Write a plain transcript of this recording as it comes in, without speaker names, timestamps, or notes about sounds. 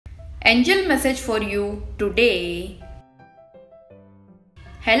angel message for you today.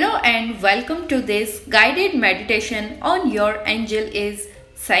 Hello and welcome to this guided meditation on your angel is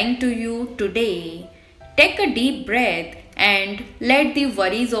saying to you today. Take a deep breath and let the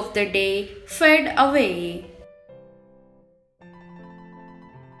worries of the day fade away.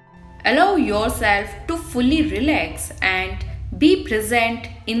 Allow yourself to fully relax and be present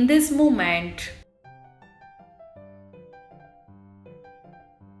in this moment.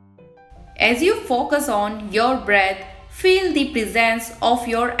 As you focus on your breath, feel the presence of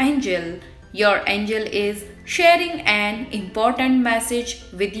your angel. Your angel is sharing an important message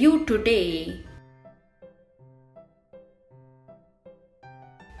with you today.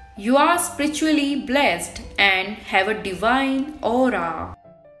 You are spiritually blessed and have a divine aura.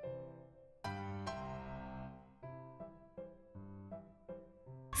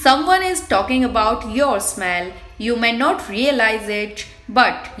 Someone is talking about your smell. You may not realize it,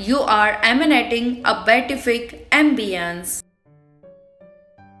 but you are emanating a beatific ambience.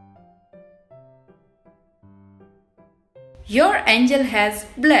 Your angel has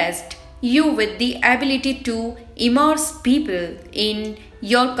blessed you with the ability to immerse people in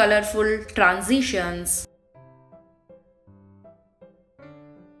your colorful transitions.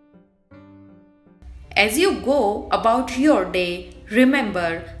 As you go about your day,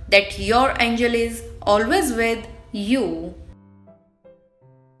 remember that your angel is always with you.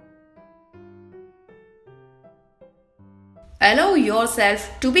 Allow yourself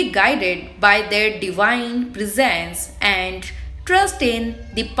to be guided by their divine presence and trust in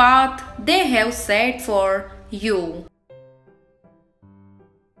the path they have set for you.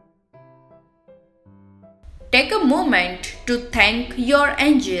 Take a moment to thank your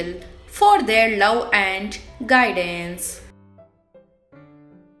angel for their love and guidance.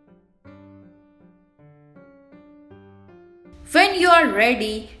 When you are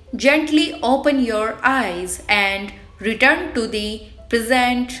ready, gently open your eyes and return to the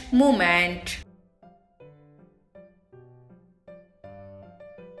present moment.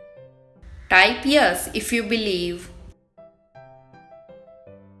 Type yes if you believe.